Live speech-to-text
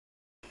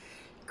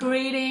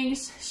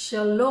Greetings,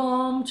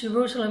 Shalom,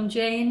 Jerusalem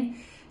Jane,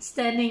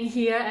 standing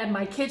here at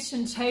my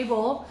kitchen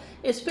table.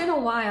 It's been a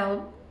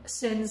while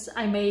since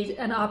I made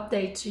an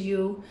update to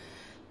you,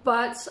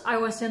 but I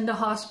was in the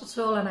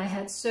hospital and I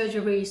had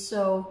surgery,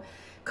 so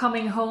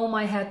coming home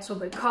I had to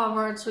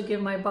recover, to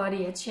give my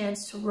body a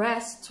chance to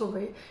rest, to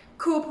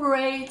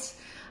recuperate.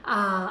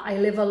 I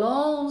live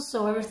alone,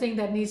 so everything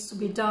that needs to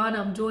be done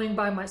I'm doing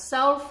by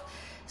myself.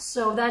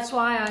 So that's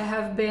why I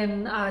have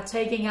been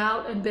taking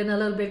out and been a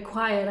little bit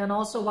quiet, and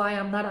also why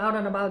I'm not out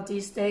and about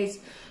these days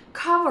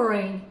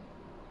covering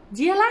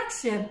the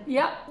election.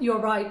 Yeah, you're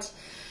right.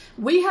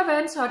 We have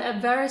entered a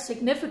very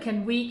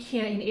significant week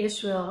here in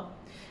Israel.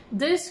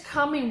 This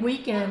coming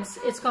weekend,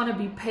 it's going to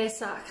be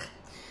Pesach.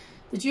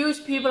 The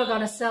Jewish people are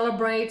going to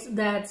celebrate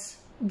that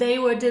they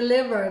were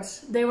delivered.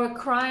 They were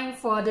crying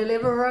for a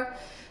deliverer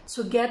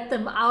to get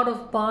them out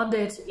of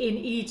bondage in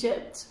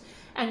Egypt.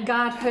 And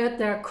God heard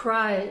their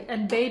cry,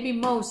 and baby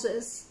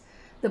Moses,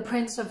 the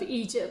prince of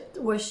Egypt,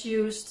 was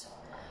used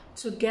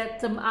to get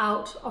them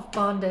out of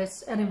bondage.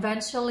 And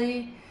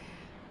eventually,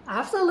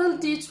 after a little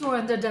detour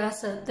in the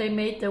desert, they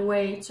made their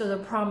way to the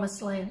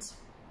promised land.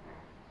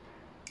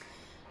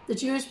 The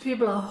Jewish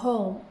people are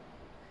home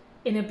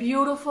in a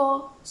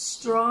beautiful,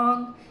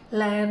 strong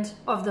land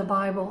of the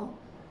Bible.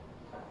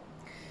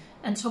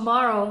 And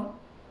tomorrow,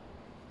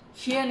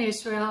 here in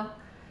Israel,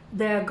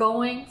 they're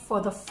going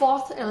for the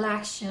fourth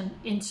election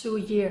in 2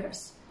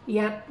 years.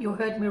 Yep, you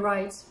heard me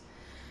right.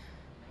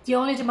 The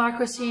only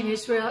democracy in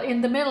Israel, in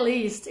the Middle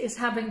East, is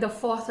having the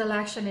fourth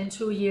election in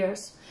 2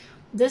 years.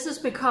 This is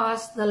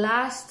because the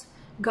last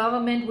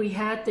government we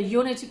had, the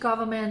unity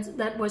government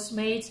that was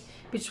made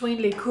between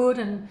Likud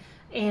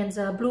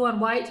and blue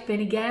and white,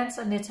 Benny Gantz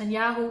and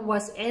Netanyahu,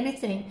 was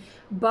anything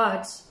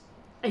but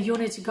a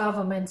unity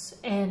government.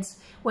 And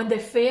when they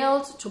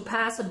failed to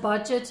pass a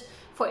budget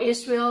for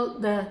Israel,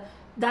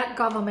 that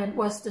government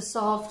was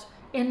dissolved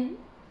in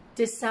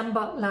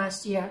December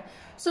last year.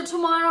 So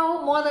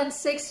tomorrow, more than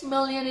 6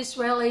 million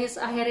Israelis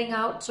are heading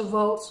out to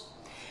vote.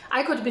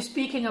 I could be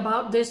speaking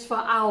about this for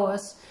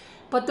hours,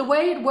 but the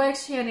way it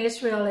works here in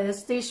Israel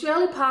is the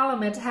Israeli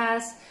parliament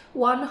has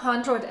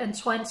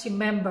 120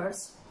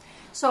 members.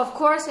 So of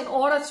course, in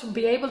order to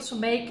be able to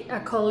make a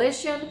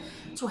coalition,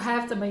 to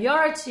have the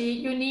majority,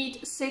 you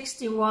need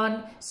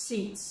 61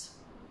 seats.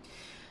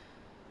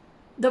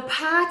 The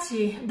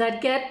party that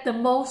get the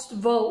most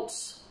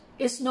votes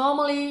is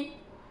normally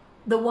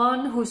the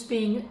one who's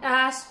being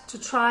asked to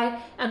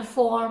try and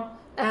form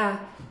a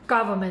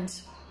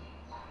government.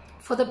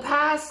 For the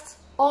past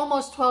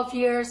almost 12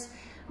 years,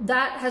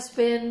 that has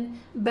been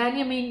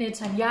Benjamin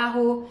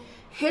Netanyahu.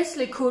 His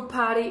Likud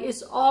party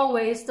is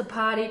always the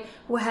party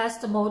who has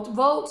the most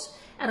votes,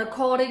 and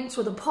according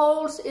to the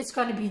polls, it's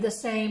going to be the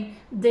same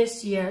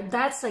this year.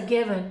 That's a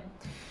given.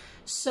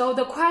 So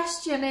the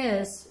question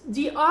is,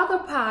 the other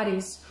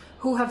parties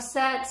who have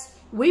said,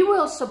 we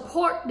will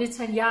support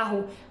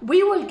Netanyahu,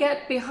 we will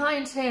get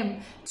behind him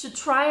to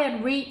try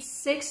and reach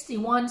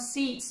 61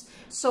 seats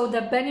so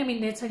that Benjamin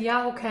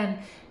Netanyahu can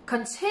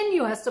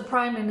continue as the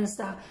prime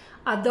minister,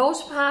 are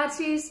those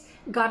parties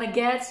gonna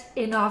get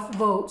enough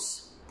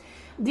votes?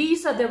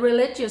 These are the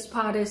religious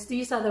parties,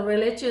 these are the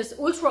religious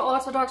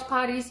ultra-Orthodox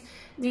parties,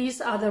 these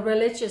are the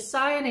religious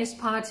Zionist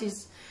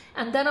parties.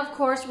 And then, of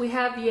course, we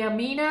have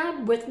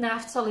Yamina with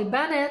Naftali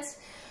Bennett,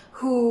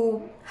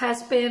 who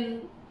has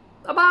been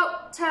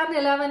about 10,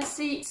 11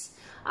 seats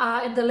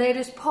in the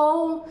latest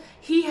poll.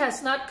 He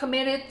has not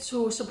committed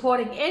to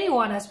supporting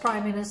anyone as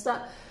prime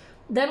minister.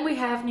 Then we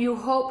have New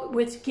Hope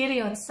with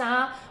Gideon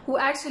Saar, who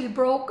actually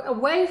broke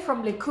away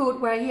from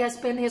Likud, where he has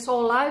been his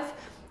whole life.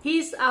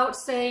 He's out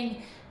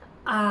saying,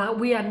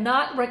 we are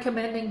not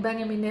recommending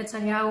Benjamin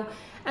Netanyahu.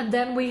 And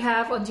then we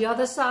have on the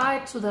other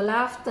side, to the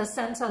left, the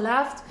center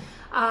left,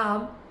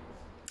 Avigdor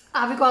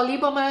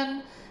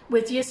Lieberman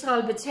with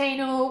Yisrael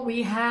Beitenu.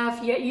 We have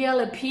Yair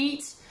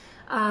Lapid,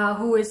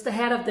 who is the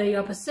head of the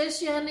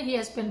opposition. He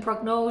has been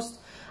prognosed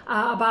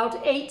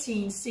about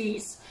 18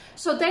 seats.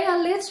 So they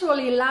are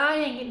literally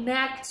lying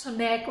neck to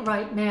neck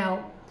right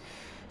now.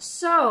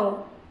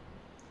 So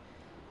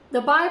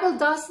the Bible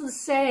doesn't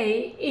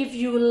say if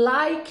you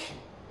like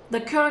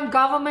the current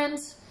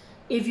government,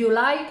 if you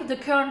like the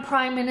current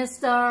prime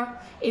minister,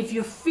 if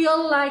you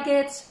feel like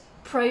it,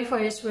 pray for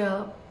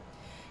Israel.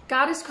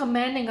 God is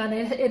commanding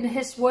in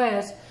his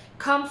word,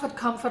 comfort,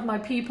 comfort my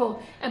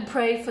people, and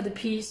pray for the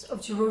peace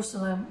of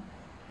Jerusalem.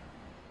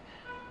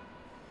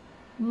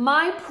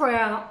 My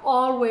prayer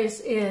always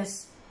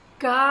is,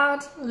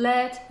 God,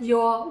 let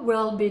your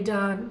will be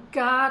done.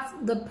 God,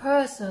 the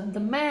person, the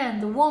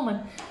man, the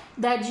woman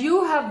that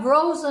you have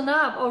risen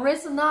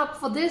up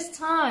for this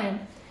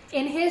time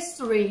in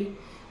history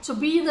to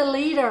be the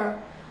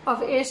leader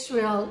of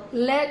Israel,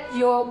 let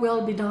your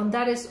will be done.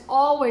 That is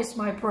always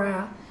my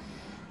prayer.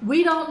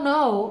 We don't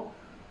know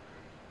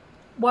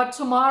what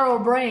tomorrow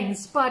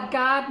brings, but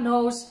God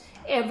knows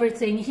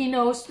everything. He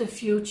knows the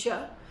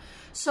future.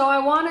 So I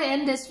want to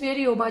end this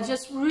video by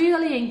just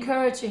really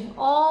encouraging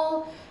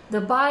all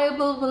the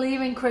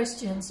Bible-believing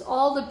Christians,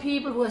 all the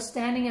people who are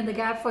standing in the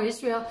gap for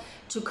Israel,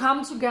 to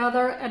come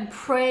together and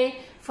pray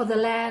for the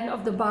land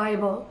of the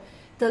Bible,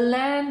 the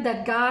land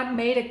that God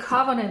made a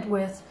covenant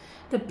with,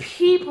 the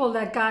people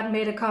that God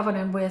made a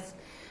covenant with.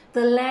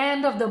 The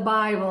land of the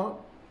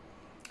Bible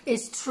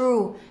is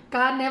true.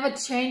 God never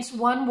changed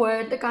one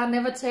word. God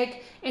never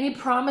take any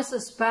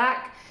promises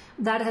back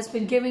that has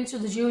been given to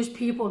the Jewish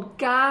people.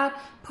 God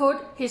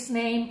put his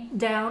name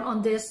down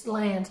on this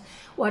land.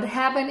 What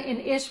happened in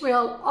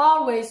Israel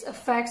always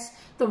affects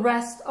the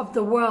rest of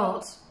the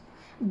world.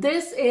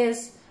 This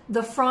is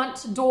the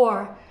front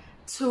door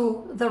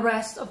to the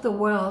rest of the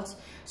world.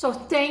 So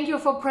thank you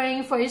for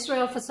praying for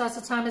Israel for such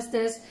a time as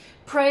this.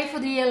 Pray for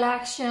the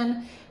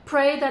election.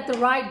 Pray that the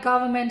right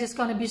government is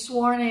going to be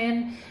sworn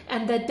in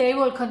and that they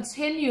will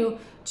continue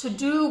to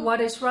do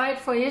what is right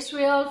for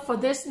Israel, for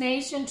this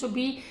nation to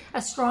be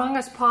as strong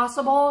as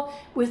possible,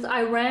 with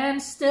Iran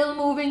still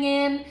moving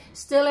in,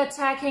 still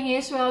attacking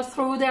Israel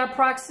through their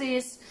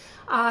proxies.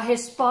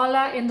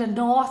 Hezbollah in the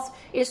north.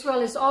 Israel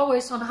is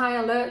always on high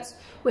alert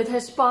with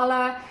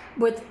Hezbollah,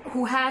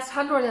 who has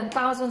hundreds and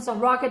thousands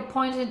of rockets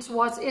pointed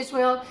towards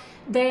Israel.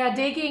 They are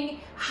digging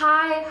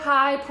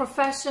high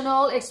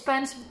professional,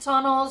 expensive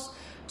tunnels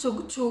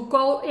to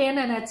go in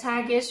and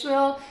attack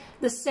Israel.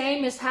 The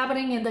same is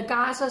happening in the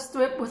Gaza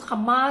Strip with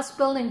Hamas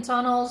building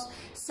tunnels,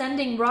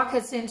 sending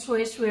rockets into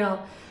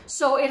Israel.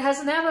 So it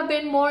has never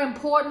been more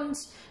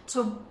important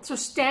to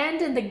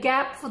stand in the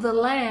gap for the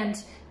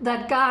land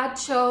that God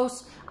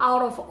chose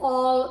out of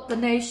all the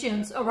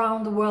nations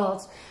around the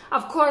world.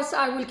 Of course,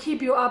 I will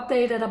keep you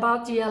updated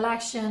about the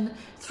election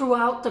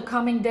throughout the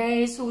coming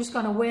days, who's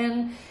going to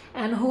win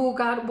and who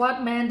got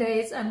what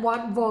mandates and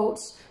what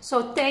votes.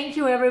 So thank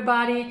you,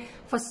 everybody,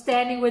 for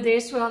standing with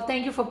Israel.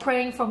 Thank you for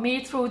praying for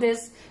me through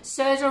this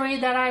surgery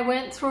that I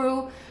went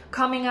through,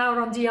 coming out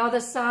on the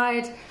other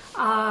side.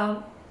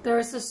 There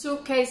is a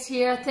suitcase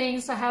here.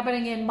 Things are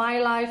happening in my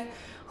life.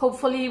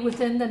 Hopefully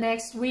within the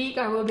next week,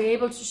 I will be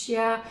able to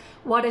share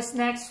what is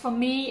next for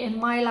me in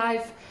my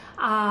life.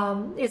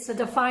 It's a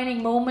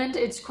defining moment.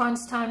 It's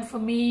crunch time for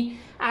me,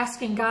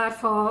 asking God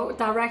for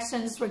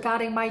directions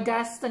regarding my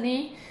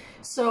destiny.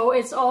 So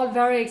it's all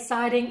very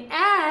exciting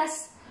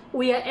as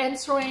we are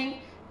entering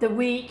the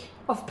week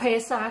of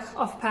Pesach,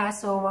 of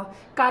Passover.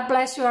 God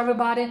bless you,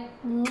 everybody.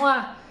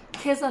 Mwah.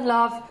 Kiss and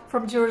love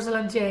from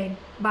Jerusalem Jane.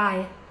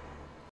 Bye.